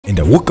And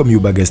I welcome you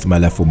back guys to my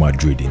Love For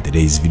Madrid. In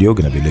today's video,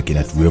 we're going to be looking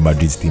at Real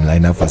Madrid's team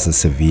lineup versus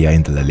Sevilla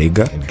in the La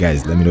Liga. And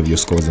guys, let me know your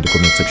scores in the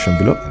comment section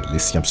below. And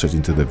let's jump straight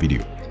into the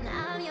video.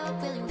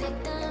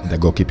 In the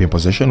goalkeeping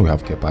position, we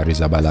have Kepa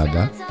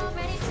Arrizabalaga.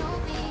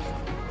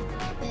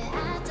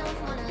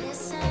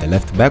 In the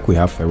left back, we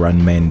have Ferran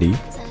Mendy.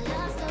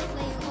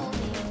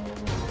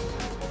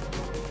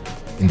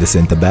 In the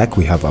centre back,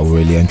 we have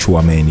Aurelien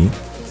Tchouameni.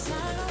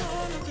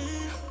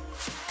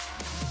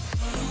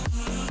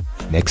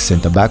 Next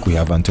centre back, we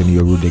have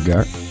Antonio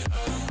Rudiger.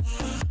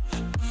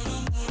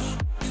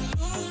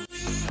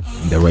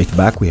 In the right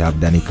back, we have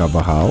Dani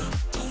Carvajal.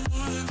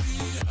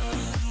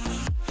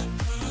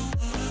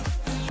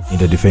 In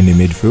the defending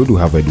midfield, we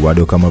have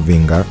Eduardo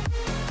Camavinga.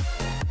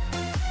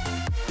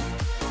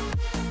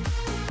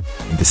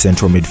 In the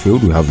central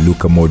midfield, we have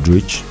Luka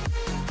Modric.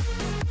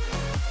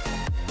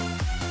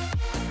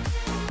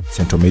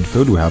 Central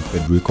midfield, we have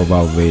Federico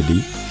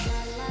Valverde.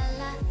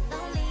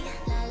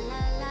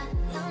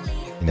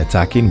 In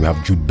attacking, we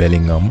have Jude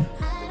Bellingham.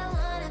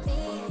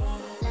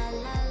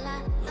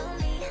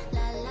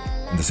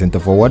 In the centre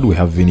forward, we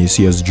have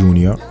Vinicius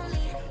Jr.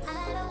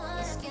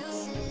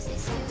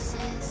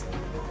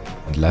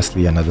 And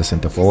lastly, another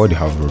centre forward, we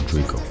have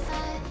Rodrigo.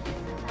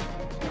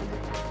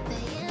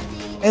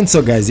 And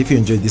so guys, if you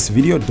enjoyed this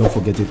video, don't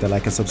forget to hit the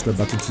like and subscribe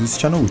button to this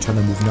channel. We're trying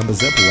to move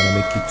numbers up. We want to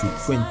make it to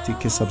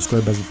 20k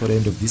subscribers before the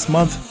end of this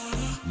month.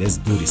 Let's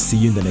do this. See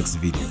you in the next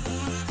video.